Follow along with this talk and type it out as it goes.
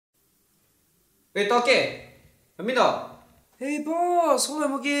Hey, Toke! Amino! Hey, boss! Hold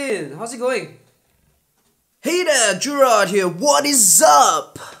on again. How's it going? Hey there, Gerard here. What is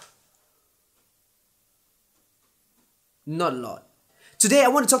up? Not a lot. Today I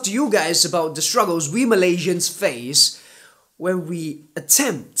want to talk to you guys about the struggles we Malaysians face when we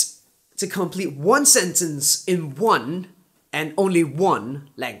attempt to complete one sentence in one and only one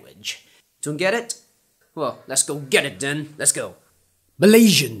language. Don't get it? Well, let's go get it then. Let's go.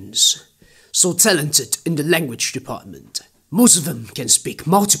 Malaysians, so talented in the language department. Most of them can speak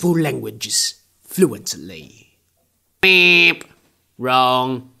multiple languages fluently. Beep.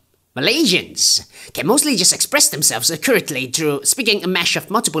 Wrong. Malaysians can mostly just express themselves accurately through speaking a mash of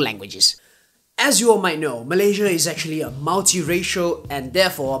multiple languages. As you all might know, Malaysia is actually a multiracial and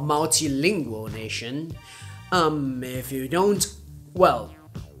therefore a multilingual nation. If you don't, well,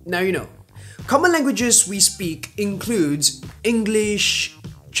 now you know. Common languages we speak includes English,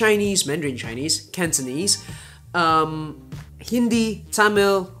 Chinese, Mandarin Chinese, Cantonese, Hindi,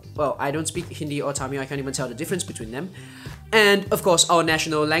 Tamil. Well, I don't speak Hindi or Tamil, I can't even tell the difference between them. And of course, our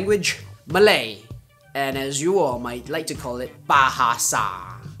national language, Malay. And as you all might like to call it,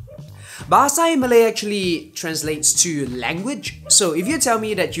 Bahasa. Bahasa in Malay actually translates to language. So if you tell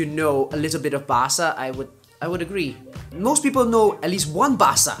me that you know a little bit of Bahasa, I would agree. Most people know at least one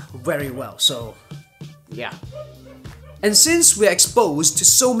Bahasa very well, so yeah. And since we're exposed to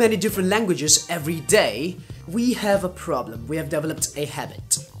so many different languages every day, we have a problem. We have developed a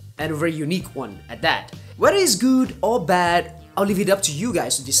habit, and a very unique one at that. Whether it's good or bad, I'll leave it up to you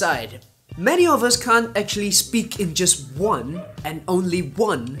guys to decide. Many of us can't actually speak in just one and only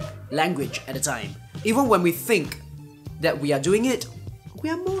one language at a time. Even when we think that we are doing it, we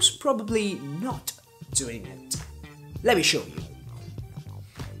are most probably not doing it. Let me show you.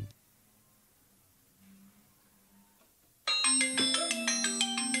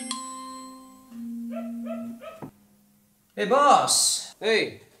 Hey, boss!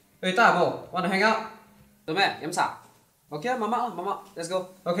 Hey! Hey, ta mo! Wanna hang out? Tụi mẹ, em xả. Okay, mama, let's go.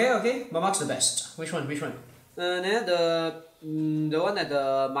 Okay, mama's the best. Which one? The one at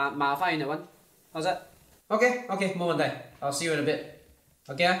the Ma Fai, that one. How's that? Okay, moment there. I'll see you in a bit.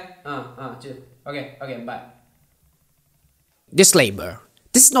 Okay? Okay, bye. Disclaimer.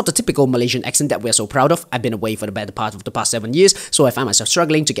 This is not the typical Malaysian accent that we're so proud of. I've been away for the better part of the past 7 years, so I find myself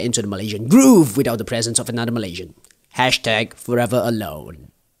struggling to get into the Malaysian groove without the presence of another Malaysian. Hashtag forever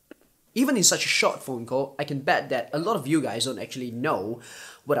alone. Even in such a short phone call, I can bet that a lot of you guys don't actually know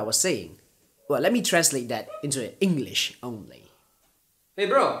what I was saying. Well, let me translate that into English only. Hey,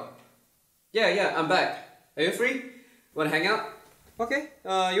 bro! Yeah, I'm back. Are you free? Wanna hang out? Okay,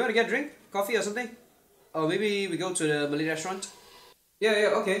 you wanna get a drink? Coffee or something? Or maybe we go to the Malay restaurant?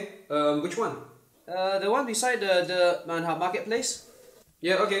 Yeah, okay. Which one? The one beside the Manhab Marketplace?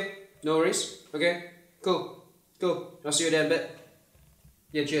 Yeah, okay. No worries. Okay, cool. I'll see you there in a bit.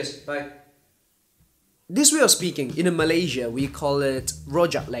 Yeah, cheers. Bye. This way of speaking, in Malaysia, we call it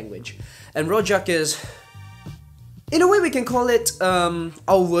Rojak language. And Rojak is, in a way we can call it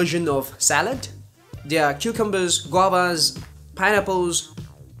our version of salad. There are cucumbers, guavas, pineapples,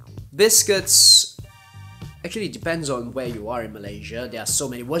 biscuits. Actually, it depends on where you are in Malaysia. There are so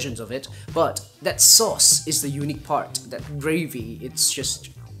many versions of it. But that sauce is the unique part. That gravy, it's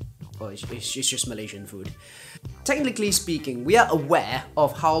just Malaysian food. Technically speaking, we are aware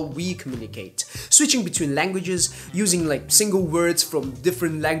of how we communicate, switching between languages, using like single words from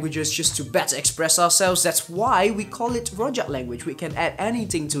different languages just to better express ourselves. That's why we call it Rojak language. We can add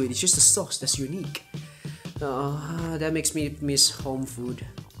anything to it, it's just a sauce that's unique. That makes me miss home food.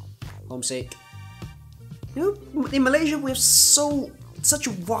 Homesick. You know, in Malaysia we have such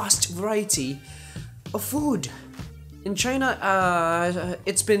a vast variety of food. In China,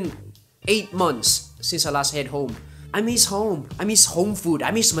 it's been 8 months since I last head home. I miss home. I miss home food.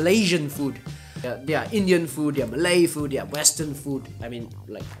 I miss Malaysian food. There are Indian food, there are Malay food, there are Western food. I mean,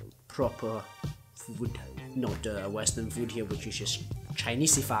 like proper food, not the Western food here, which is just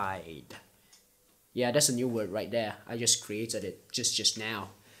Chinesified. Yeah, that's a new word right there. I just created it just now.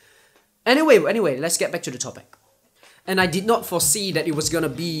 Anyway, let's get back to the topic. And I did not foresee that it was gonna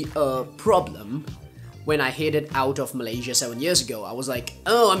be a problem. When I headed out of Malaysia 7 years ago, I was like,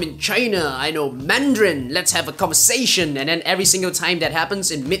 oh, I'm in China, I know Mandarin, let's have a conversation. And then every single time that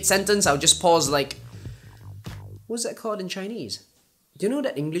happens in mid-sentence, I'll just pause like, what's that called in Chinese? Do you know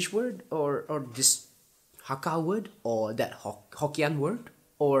that English word? Or this Hakka word? Or that Hokkien word?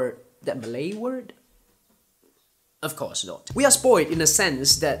 Or that Malay word? Of course not. We are spoiled in a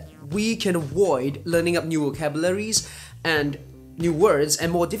sense that we can avoid learning up new vocabularies and new words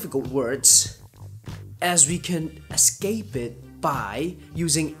and more difficult words as we can escape it by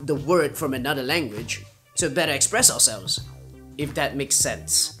using the word from another language to better express ourselves. If that makes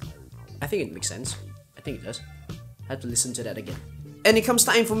sense. I think it makes sense. I think it does. I have to listen to that again. And it comes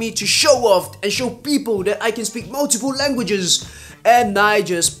time for me to show off and show people that I can speak multiple languages, and I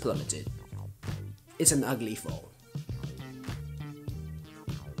just plummeted. It's an ugly fall.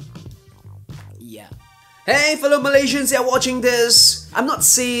 Yeah. Hey fellow Malaysians that are watching this, I'm not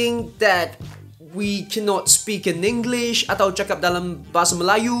saying that we cannot speak in English atau cakap dalam bahasa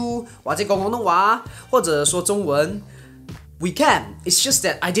Melayu, 或者讲广东话，或者说中文。We can. It's just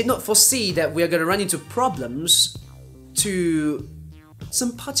that I did not foresee that we are going to run into problems to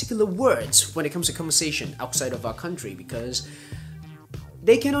some particular words when it comes to conversation outside of our country, because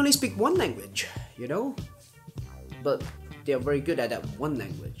they can only speak one language, you know? But they are very good at that one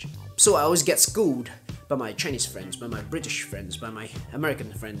language. So I always get schooled by my Chinese friends, by my British friends, by my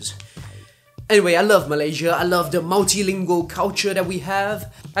American friends. Anyway, I love Malaysia. I love the multilingual culture that we have.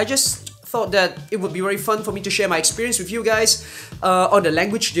 I just thought that it would be very fun for me to share my experience with you guys on the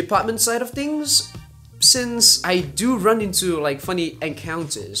language department side of things, since I do run into like funny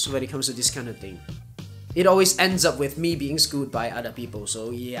encounters when it comes to this kind of thing. It always ends up with me being schooled by other people,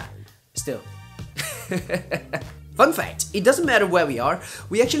 so yeah, still. Fun fact, it doesn't matter where we are,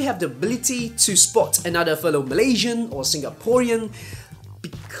 we actually have the ability to spot another fellow Malaysian or Singaporean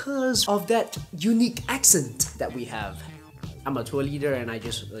because of that unique accent that we have. I'm a tour leader and I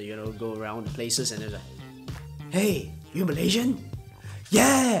just, go around places and they're like, hey, you Malaysian?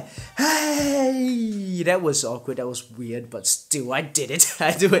 Yeah, hey! That was awkward, that was weird, but still, I did it.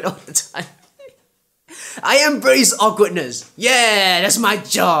 I do it all the time. I embrace awkwardness. Yeah, that's my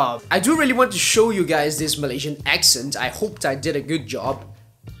job. I do really want to show you guys this Malaysian accent. I hoped I did a good job.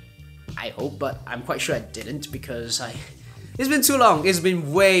 I hope, but I'm quite sure I didn't because it's been too long. It's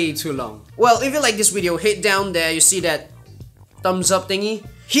been way too long. Well, if you like this video, hit down there. You see that thumbs up thingy?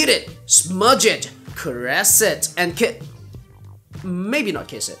 Hit it, smudge it, caress it, and maybe not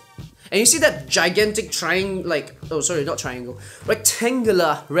kiss it. And you see that gigantic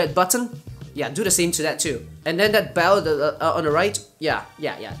rectangular red button? Yeah, do the same to that too. And then that bell on the right? Yeah,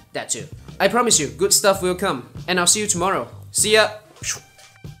 that too. I promise you, good stuff will come. And I'll see you tomorrow. See ya!